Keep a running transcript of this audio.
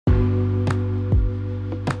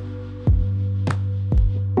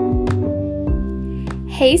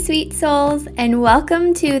Hey, sweet souls, and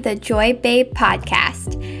welcome to the Joy Babe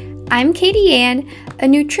podcast. I'm Katie Ann, a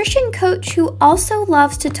nutrition coach who also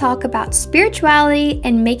loves to talk about spirituality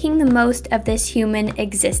and making the most of this human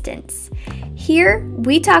existence. Here,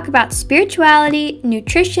 we talk about spirituality,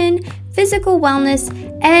 nutrition, physical wellness,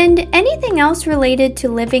 and anything else related to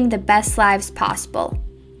living the best lives possible.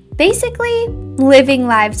 Basically, living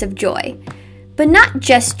lives of joy. But not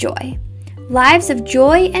just joy. Lives of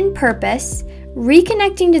joy and purpose,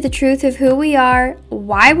 reconnecting to the truth of who we are,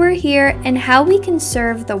 why we're here, and how we can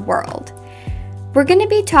serve the world. We're going to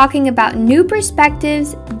be talking about new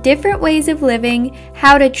perspectives, different ways of living,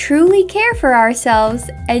 how to truly care for ourselves,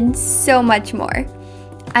 and so much more.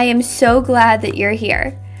 I am so glad that you're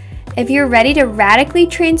here. If you're ready to radically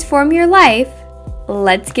transform your life,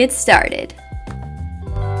 let's get started.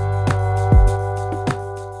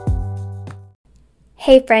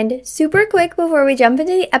 Hey friend, super quick before we jump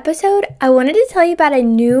into the episode, I wanted to tell you about a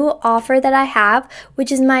new offer that I have,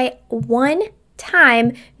 which is my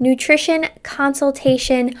one-time nutrition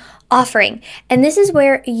consultation offering. And this is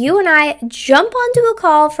where you and I jump onto a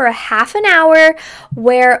call for a half an hour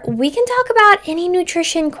where we can talk about any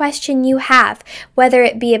nutrition question you have, whether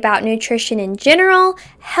it be about nutrition in general,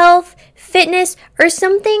 health, fitness, or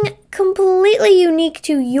something completely unique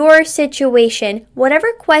to your situation.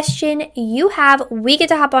 Whatever question you have, we get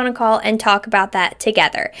to hop on a call and talk about that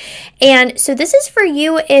together. And so this is for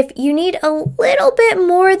you if you need a little bit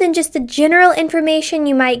more than just the general information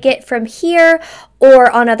you might get from here or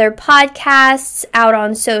on other podcasts, out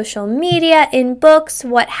on social media, in books,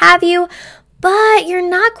 what have you, but you're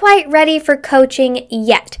not quite ready for coaching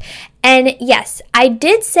yet. And yes, I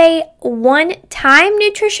did say one-time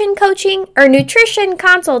nutrition coaching or nutrition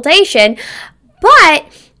consultation, but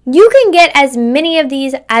you can get as many of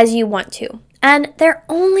these as you want to. And they're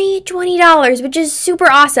only $20, which is super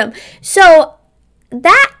awesome. So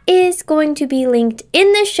that is going to be linked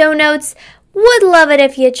in the show notes. Would love it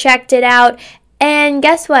if you checked it out. And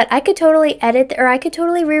guess what? I could totally edit or I could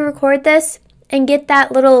totally re-record this and get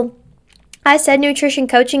that little I said nutrition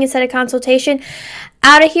coaching instead of consultation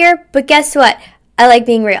out of here, but guess what? I like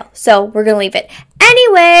being real, so we're going to leave it.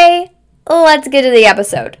 Anyway, let's get to the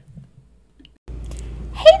episode.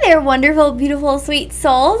 Hey there, wonderful, beautiful, sweet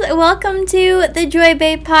souls. Welcome to the Joy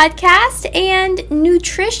Babe podcast and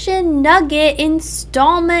Nutrition Nugget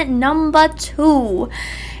installment number 2.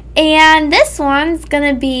 And this one's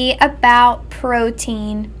going to be about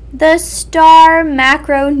protein, the star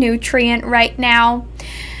macronutrient right now.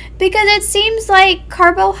 Because it seems like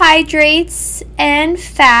carbohydrates and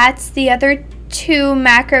fats, the other two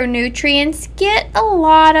macronutrients, get a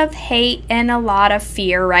lot of hate and a lot of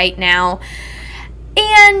fear right now.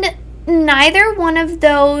 And neither one of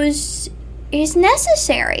those is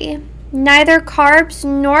necessary. Neither carbs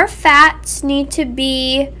nor fats need to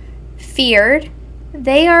be feared.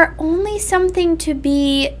 They are only something to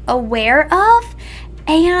be aware of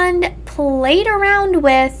and played around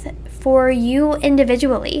with for you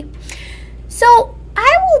individually. So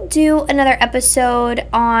I will do another episode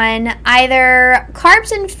on either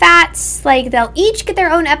carbs and fats, like they'll each get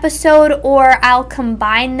their own episode, or I'll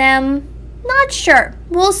combine them. Not sure.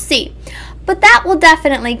 We'll see. But that will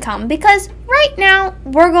definitely come because right now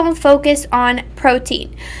we're going to focus on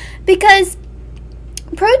protein. Because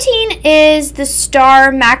protein is the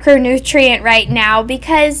star macronutrient right now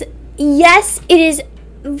because yes, it is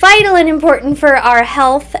vital and important for our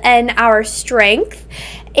health and our strength.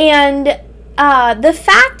 And the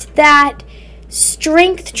fact that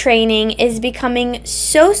strength training is becoming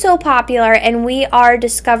so popular and we are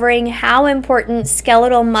discovering how important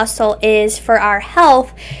skeletal muscle is for our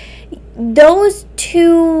health, those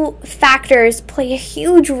two factors play a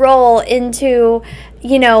huge role into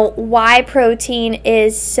why protein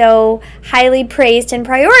is so highly praised and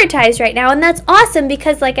prioritized right now. And that's awesome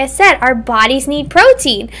because, like I said, our bodies need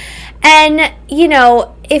protein. And,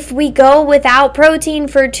 if we go without protein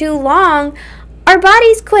for too long, our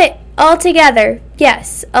bodies quit altogether.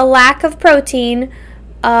 Yes, a lack of protein,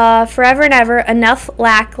 forever and ever, enough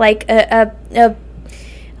lack, like a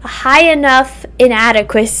high enough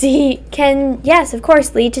inadequacy can, yes, of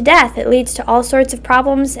course, lead to death. It leads to all sorts of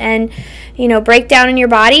problems and, breakdown in your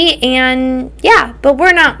body. And yeah, but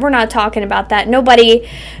we're not talking about that. Nobody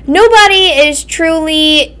is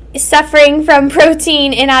truly suffering from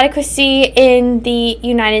protein inadequacy in the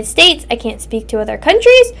United States. I can't speak to other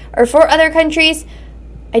countries or for other countries.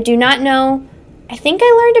 I do not know. I think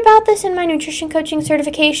I learned about this in my nutrition coaching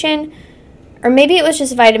certification, or maybe it was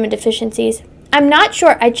just vitamin deficiencies. I'm not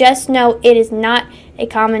sure. I just know it is not a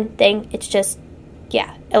common thing. It's just,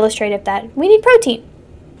 illustrative that we need protein.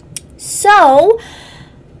 So,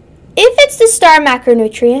 if it's the star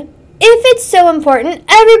macronutrient, if it's so important,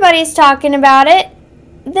 everybody's talking about it,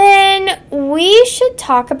 then we should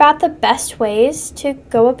talk about the best ways to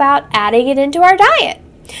go about adding it into our diet.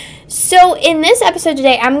 So in this episode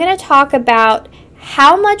today, I'm going to talk about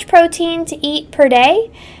how much protein to eat per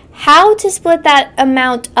day, how to split that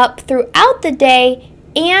amount up throughout the day,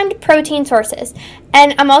 and protein sources.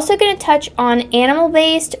 And I'm also going to touch on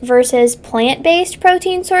animal-based versus plant-based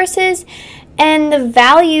protein sources and the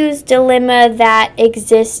values dilemma that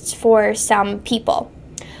exists for some people.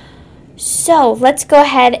 So let's go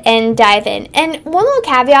ahead and dive in. And one little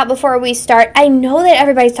caveat before we start, I know that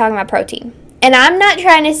everybody's talking about protein. And I'm not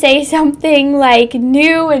trying to say something like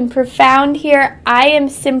new and profound here. I am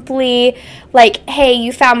simply like, hey,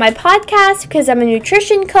 you found my podcast because I'm a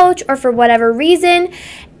nutrition coach or for whatever reason.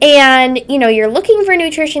 And, you're looking for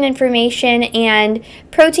nutrition information, and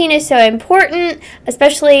protein is so important,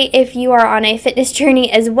 especially if you are on a fitness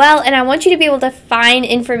journey as well. And I want you to be able to find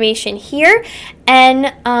information here. And,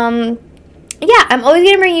 I'm always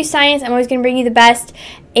going to bring you science. I'm always going to bring you the best.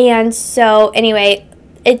 And so, anyway,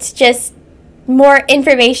 it's just more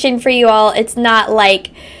information for you all. It's not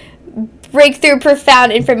like breakthrough,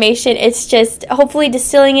 profound information. It's just hopefully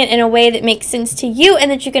distilling it in a way that makes sense to you and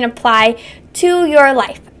that you can apply to your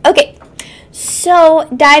life. Okay, so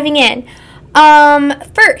diving in.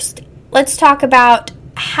 First, let's talk about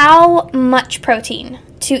how much protein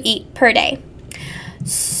to eat per day.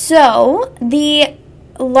 So, the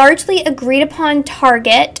largely agreed upon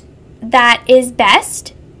target that is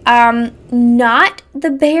best, not the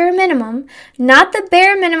bare minimum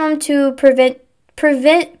to prevent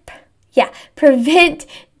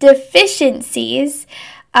deficiencies,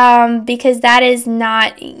 because that is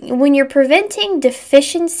not, when you're preventing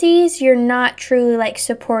deficiencies, you're not truly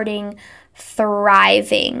supporting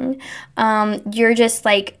thriving. You're just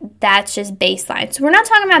that's just baseline. So we're not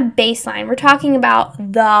talking about baseline. We're talking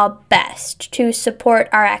about the best to support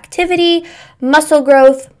our activity, muscle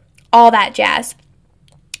growth, all that jazz.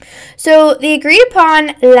 So the agreed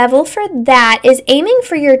upon level for that is aiming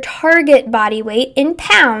for your target body weight in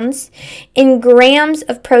pounds in grams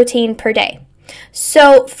of protein per day.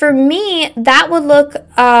 So for me, that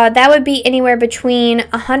would be anywhere between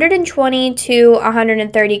 120 to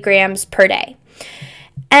 130 grams per day.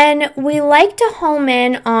 And we like to home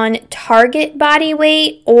in on target body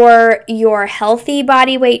weight or your healthy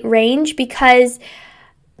body weight range because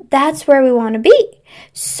that's where we want to be.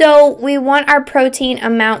 So we want our protein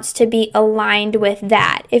amounts to be aligned with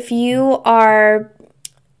that. If you are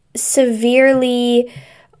severely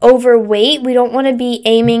overweight, we don't want to be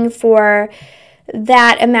aiming for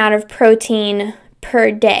that amount of protein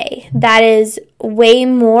per day. That is way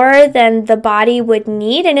more than the body would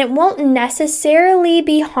need, and it won't necessarily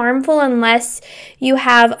be harmful unless you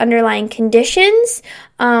have underlying conditions.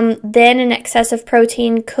 Then an excess of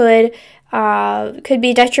protein could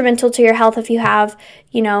be detrimental to your health if you have,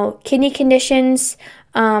 kidney conditions.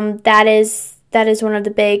 That is one of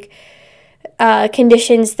the big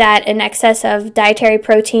conditions that an excess of dietary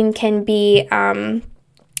protein can be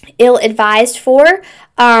ill-advised for.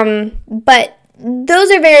 But those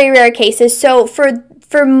are very rare cases. So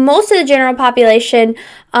for most of the general population,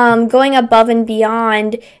 going above and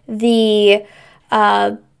beyond the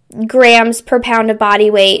grams per pound of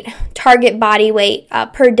body weight, target body weight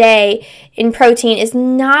per day in protein is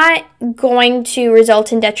not going to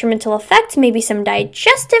result in detrimental effects, maybe some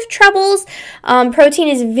digestive troubles. Protein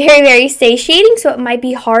is very, very satiating, so it might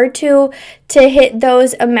be hard to hit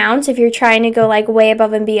those amounts if you're trying to go way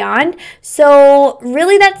above and beyond. So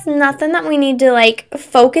really that's nothing that we need to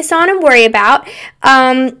focus on and worry about.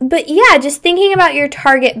 But yeah, just thinking about your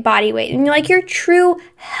target body weight and your true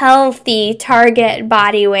healthy target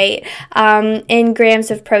body weight in grams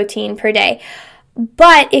of protein per day.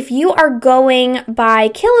 But if you are going by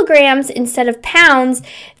kilograms instead of pounds,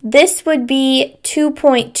 this would be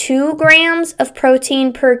 2.2 grams of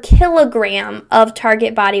protein per kilogram of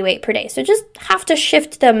target body weight per day. So just have to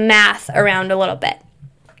shift the math around a little bit.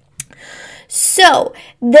 So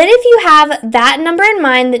then if you have that number in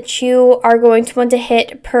mind that you are going to want to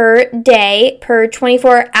hit per day, per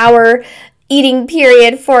 24-hour eating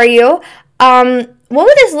period for you, what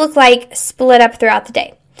would this look like split up throughout the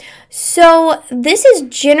day? So this is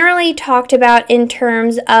generally talked about in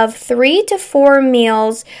terms of 3 to 4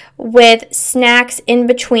 meals with snacks in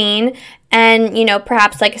between, and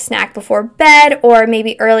perhaps a snack before bed or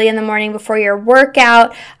maybe early in the morning before your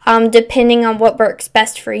workout, depending on what works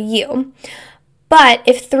best for you. But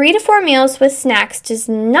if 3 to 4 meals with snacks does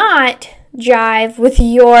not jive with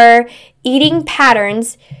your eating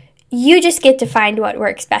patterns, you just get to find what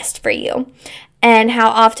works best for you. and how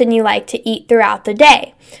often you like to eat throughout the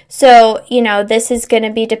day. So, this is going to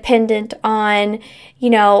be dependent on,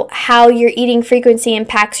 how your eating frequency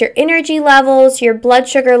impacts your energy levels, your blood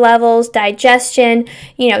sugar levels, digestion,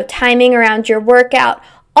 timing around your workout,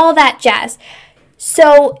 all that jazz.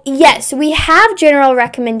 So, yes, we have general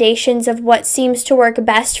recommendations of what seems to work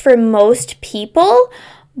best for most people,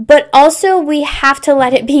 but also we have to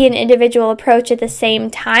let it be an individual approach at the same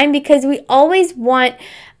time, because we always want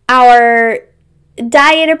our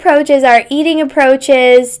diet approaches, our eating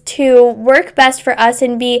approaches to work best for us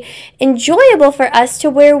and be enjoyable for us to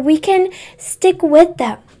where we can stick with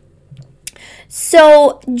them.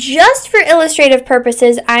 So just for illustrative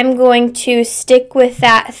purposes, I'm going to stick with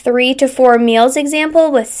that 3 to 4 meals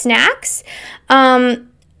example with snacks.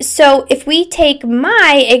 So if we take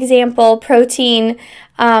my example, protein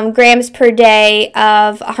grams per day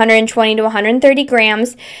of 120 to 130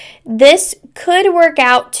 grams, this could work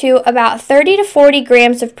out to about 30 to 40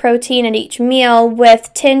 grams of protein at each meal,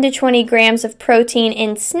 with 10 to 20 grams of protein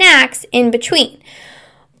in snacks in between.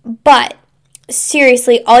 But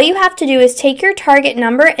seriously, all you have to do is take your target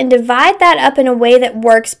number and divide that up in a way that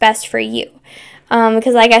works best for you.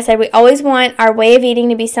 Because like I said, we always want our way of eating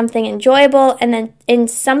to be something enjoyable and then in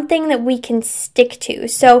something that we can stick to.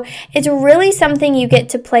 So it's really something you get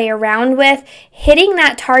to play around with. Hitting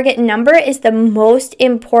that target number is the most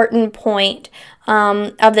important point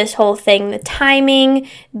of this whole thing. The timing,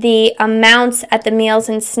 the amounts at the meals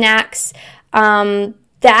and snacks,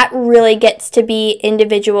 that really gets to be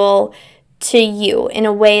individual to you in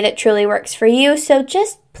a way that truly works for you. So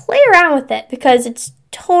just play around with it, because it's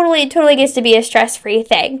totally gets to be a stress-free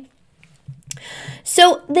thing.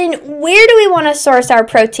 So then where do we want to source our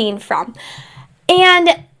protein from? And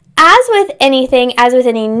as with anything, as with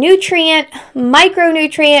any nutrient,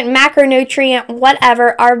 micronutrient, macronutrient,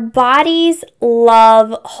 whatever, our bodies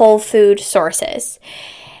love whole food sources.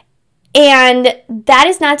 And that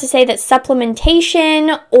is not to say that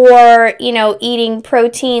supplementation or, eating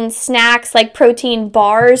protein snacks like protein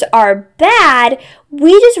bars are bad.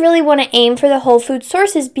 We just really want to aim for the whole food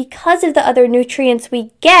sources because of the other nutrients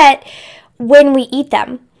we get when we eat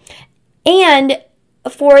them, and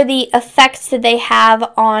for the effects that they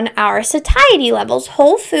have on our satiety levels.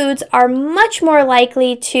 Whole foods are much more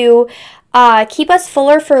likely to keep us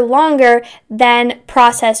fuller for longer than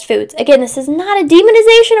processed foods. Again, this is not a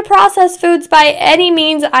demonization of processed foods by any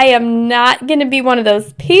means. I am not going to be one of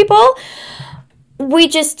those people. We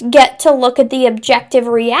just get to look at the objective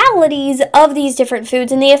realities of these different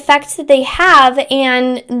foods and the effects that they have,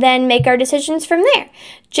 and then make our decisions from there.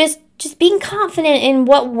 Just being confident in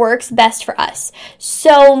what works best for us.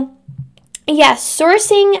 So, yes,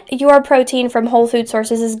 sourcing your protein from whole food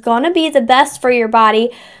sources is going to be the best for your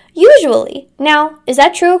body, usually. Now, is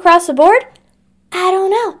that true across the board? I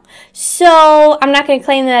don't know. So, I'm not going to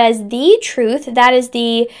claim that as the truth. That is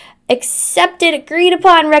the accepted, agreed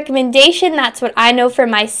upon recommendation. That's what I know for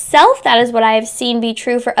myself. That is what I have seen be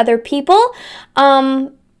true for other people.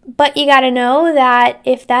 But you got to know that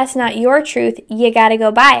if that's not your truth, you got to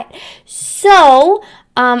go by it. So,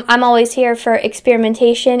 I'm always here for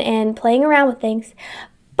experimentation and playing around with things.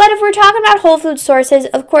 But if we're talking about whole food sources,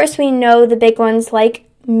 of course we know the big ones like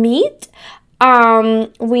meat.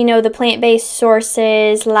 We know the plant-based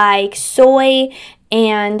sources like soy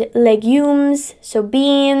and legumes, so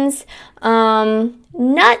beans.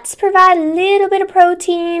 Nuts provide a little bit of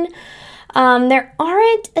protein. There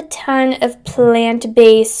aren't a ton of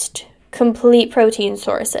plant-based complete protein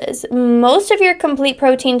sources. Most of your complete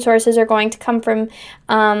protein sources are going to come from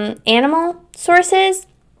animal sources,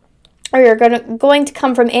 or you're going to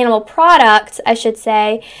come from animal products, I should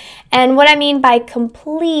say. And what I mean by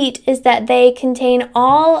complete is that they contain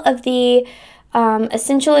all of the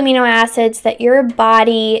essential amino acids that your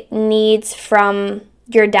body needs from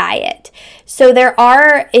your diet. So there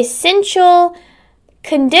are essential,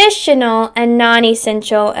 conditional, and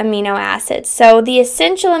non-essential amino acids. So the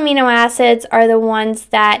essential amino acids are the ones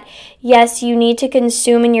that, yes, you need to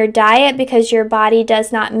consume in your diet because your body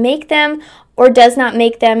does not make them or does not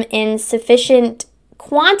make them in sufficient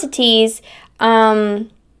quantities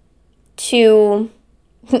to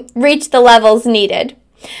reach the levels needed.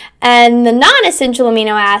 And the non-essential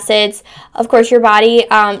amino acids, of course, your body,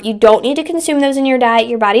 you don't need to consume those in your diet.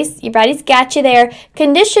 Your body's got you there.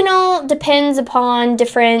 Conditional depends upon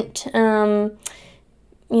different,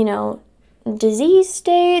 disease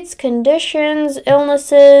states, conditions,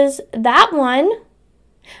 illnesses. That one,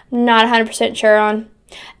 I'm not 100% sure on.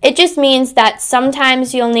 It just means that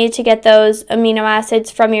sometimes you'll need to get those amino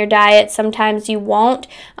acids from your diet, sometimes you won't.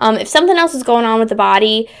 If something else is going on with the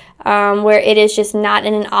body, where it is just not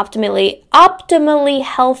in an optimally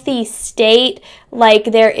healthy state, like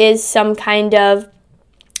there is some kind of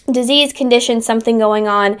disease condition, something going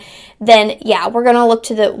on, then yeah, we're going to look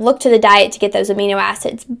to the diet to get those amino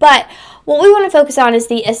acids. But what we want to focus on is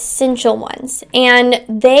the essential ones, and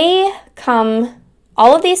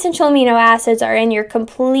all of the essential amino acids are in your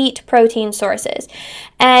complete protein sources,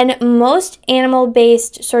 and most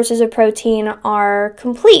animal-based sources of protein are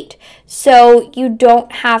complete, so you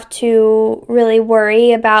don't have to really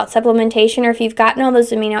worry about supplementation or if you've gotten all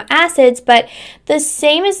those amino acids. But the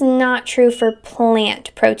same is not true for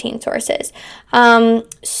plant protein sources.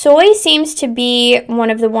 Soy seems to be one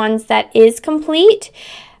of the ones that is complete,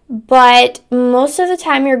 but most of the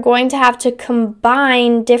time you're going to have to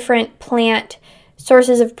combine different plant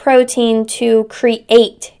sources of protein to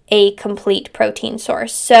create a complete protein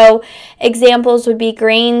source. So examples would be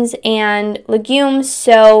grains and legumes.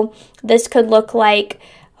 So this could look like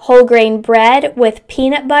whole grain bread with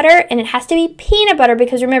peanut butter, and it has to be peanut butter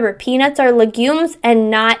because remember, peanuts are legumes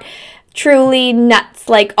and not truly nuts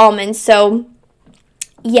like almonds. So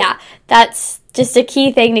yeah, that's just a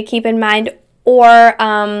key thing to keep in mind. Or,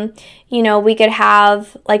 we could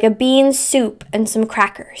have like a bean soup and some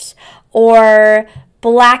crackers, or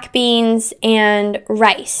black beans and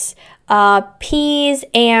rice, peas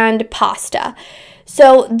and pasta.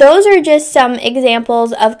 So those are just some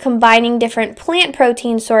examples of combining different plant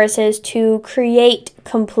protein sources to create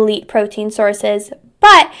complete protein sources.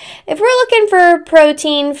 But if we're looking for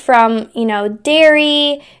protein from,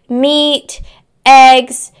 dairy, meat,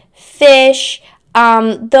 eggs, fish,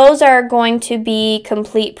 those are going to be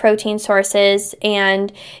complete protein sources,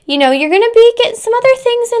 and you're going to be getting some other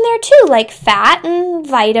things in there too, like fat and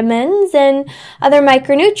vitamins and other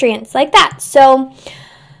micronutrients like that. So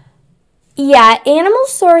yeah, animal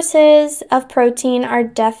sources of protein are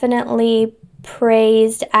definitely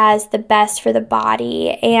praised as the best for the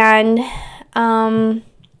body, and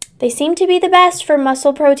they seem to be the best for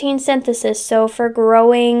muscle protein synthesis, so for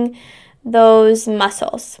growing those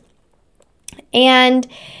muscles. And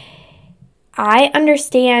I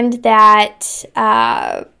understand that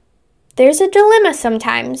there's a dilemma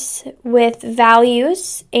sometimes with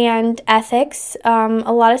values and ethics.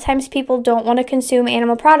 A lot of times people don't want to consume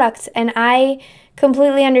animal products, and I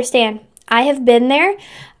completely understand. I have been there.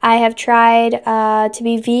 I have tried to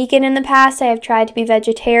be vegan in the past. I have tried to be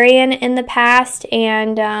vegetarian in the past,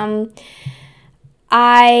 and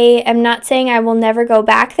I am not saying I will never go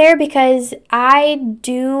back there, because I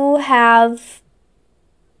do have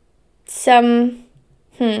some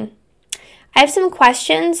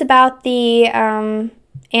questions about the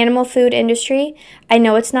animal food industry. I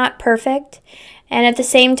know it's not perfect, and at the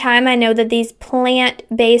same time, I know that these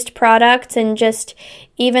plant-based products and just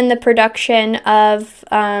even the production of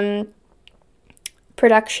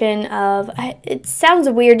it sounds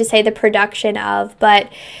weird to say the production of, but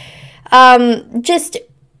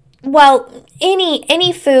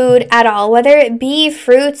any food at all, whether it be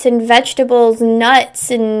fruits and vegetables,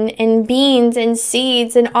 nuts and beans and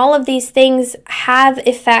seeds, and all of these things have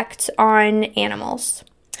effects on animals.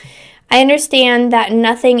 I understand that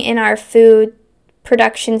nothing in our food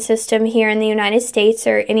production system here in the United States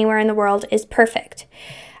or anywhere in the world is perfect.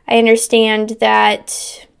 I understand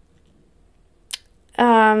that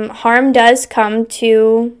harm does come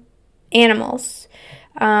to animals,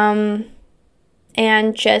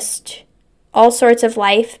 and just all sorts of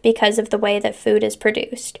life because of the way that food is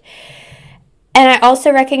produced. And I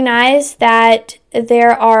also recognize that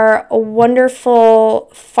there are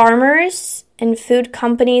wonderful farmers and food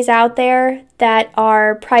companies out there that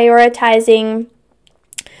are prioritizing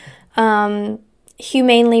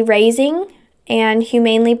humanely raising and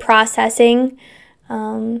humanely processing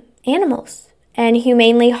animals and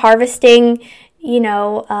humanely harvesting,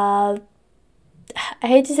 I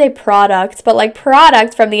hate to say products, but like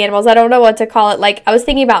products from the animals. I don't know what to call it. Like, I was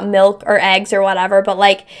thinking about milk or eggs or whatever, but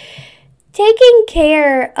like taking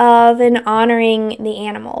care of and honoring the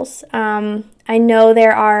animals. I know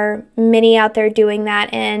there are many out there doing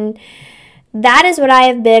that, and that is what I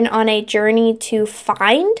have been on a journey to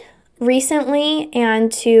find recently,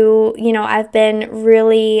 and to, I've been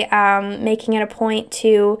really making it a point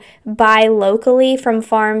to buy locally from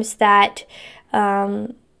farms that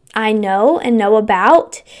I know and know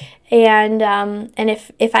about, and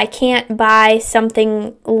if I can't buy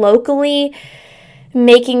something locally,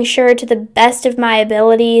 making sure to the best of my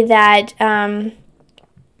ability that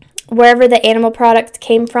wherever the animal products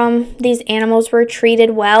came from, these animals were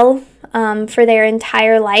treated well for their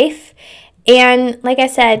entire life, And like I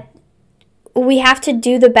said, we have to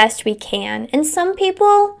do the best we can. And some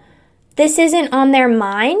people, this isn't on their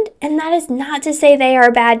mind, and that is not to say they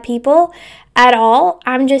are bad people at all.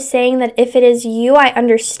 I'm just saying that if it is you, I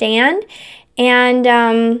understand. And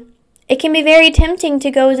it can be very tempting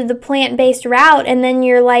to go to the plant-based route, and then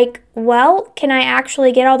you're like, well, can I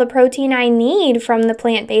actually get all the protein I need from the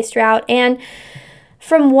plant-based route? And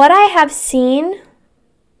from what I have seen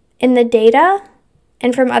in the data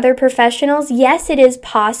and from other professionals, yes, it is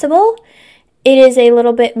possible. It is a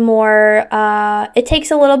little bit more, it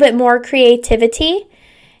takes a little bit more creativity,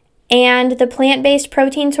 and the plant-based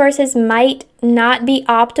protein sources might not be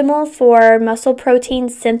optimal for muscle protein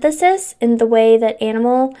synthesis in the way that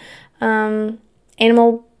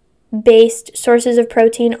animal-based sources of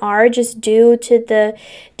protein are, just due to the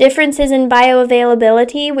differences in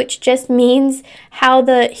bioavailability, which just means how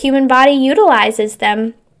the human body utilizes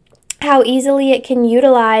them, how easily it can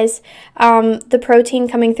utilize the protein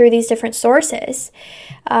coming through these different sources.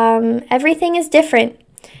 Everything is different,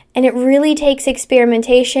 and it really takes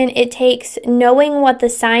experimentation. It takes knowing what the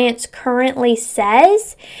science currently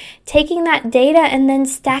says, taking that data and then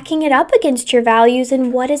stacking it up against your values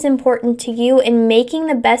and what is important to you, and making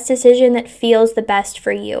the best decision that feels the best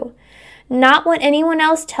for you. Not what anyone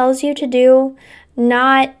else tells you to do,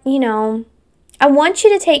 not, I want you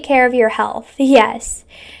to take care of your health, yes.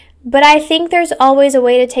 But I think there's always a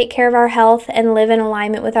way to take care of our health and live in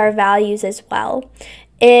alignment with our values as well.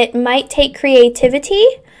 It might take creativity.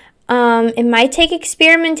 It might take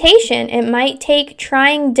experimentation. It might take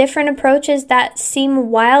trying different approaches that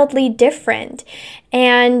seem wildly different.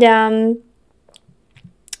 And,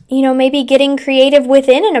 maybe getting creative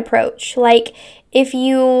within an approach. Like if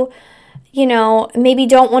you maybe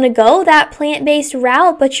don't want to go that plant-based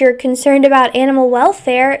route, but you're concerned about animal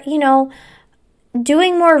welfare,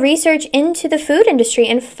 doing more research into the food industry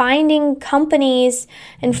and finding companies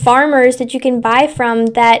and farmers that you can buy from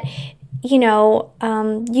that,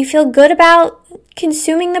 you feel good about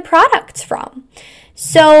consuming the products from.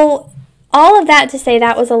 So all of that to say,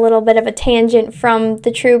 that was a little bit of a tangent from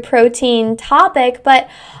the true protein topic, but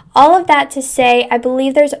all of that to say, I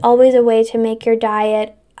believe there's always a way to make your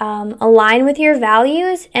diet align with your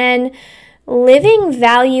values, and living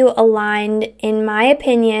value aligned, in my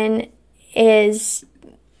opinion, is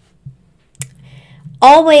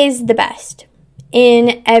always the best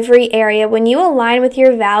in every area. When you align with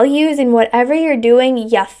your values in whatever you're doing,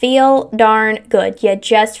 you feel darn good. You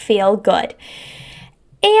just feel good.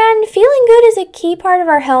 And feeling good is a key part of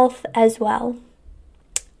our health as well.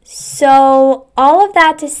 So all of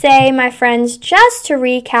that to say, my friends, just to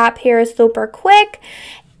recap here super quick,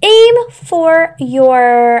 aim for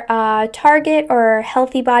your target or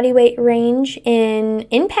healthy body weight range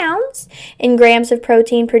in pounds, in grams of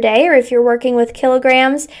protein per day, or if you're working with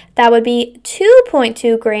kilograms, that would be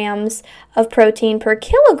 2.2 grams of protein per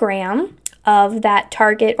kilogram of that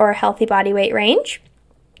target or healthy body weight range.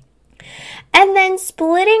 And then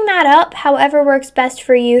splitting that up however works best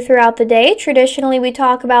for you throughout the day. Traditionally, we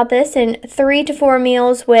talk about this in 3 to 4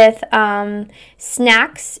 meals with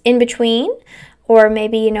snacks in between. Or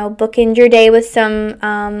maybe, bookend your day with some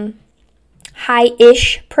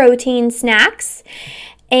high-ish protein snacks.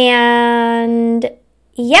 And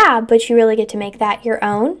yeah, but you really get to make that your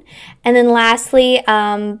own. And then lastly,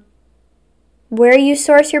 where you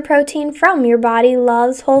source your protein from. Your body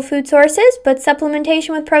loves whole food sources, but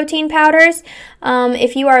supplementation with protein powders,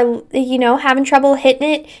 if you are, having trouble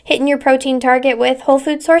hitting your protein target with whole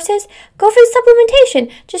food sources, go for the supplementation.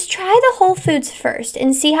 Just try the whole foods first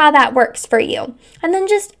and see how that works for you. And then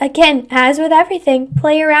just, again, as with everything,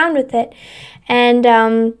 play around with it. And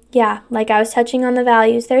like I was touching on the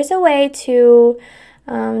values, there's a way to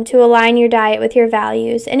align your diet with your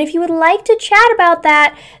values. And if you would like to chat about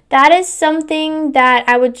that, that is something that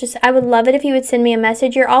I would love it if you would send me a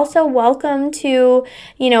message. You're also welcome to,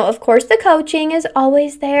 of course, the coaching is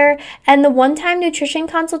always there, and the one-time nutrition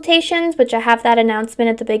consultations, which I have that announcement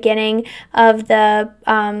at the beginning of the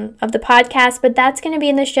podcast, but that's going to be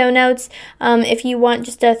in the show notes. If you want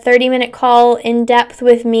just a 30-minute call in depth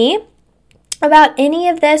with me about any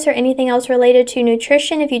of this or anything else related to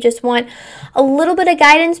nutrition, if you just want a little bit of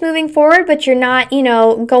guidance moving forward, but you're not,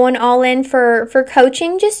 going all in for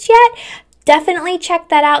coaching just yet, definitely check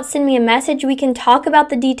that out. Send me a message. We can talk about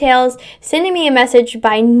the details. Sending me a message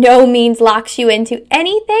by no means locks you into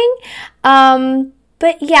anything.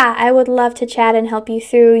 But yeah, I would love to chat and help you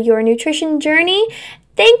through your nutrition journey.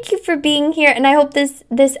 Thank you for being here, and I hope this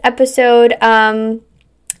episode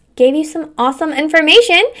gave you some awesome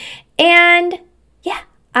information. And yeah,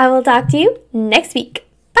 I will talk to you next week.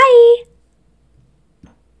 Bye!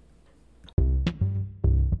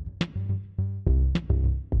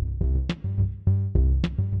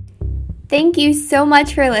 Thank you so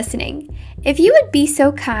much for listening. If you would be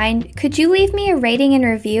so kind, could you leave me a rating and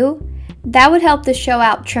review? That would help the show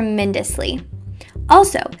out tremendously.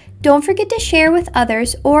 Also, don't forget to share with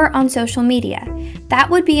others or on social media. That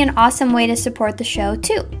would be an awesome way to support the show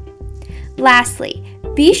too. Lastly,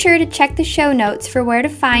 be sure to check the show notes for where to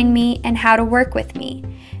find me and how to work with me.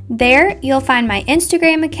 There, you'll find my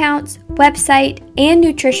Instagram accounts, website, and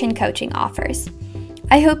nutrition coaching offers.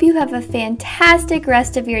 I hope you have a fantastic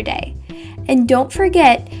rest of your day. And don't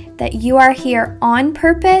forget that you are here on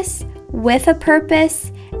purpose, with a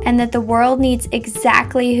purpose, and that the world needs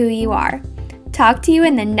exactly who you are. Talk to you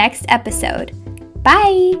in the next episode.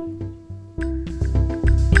 Bye!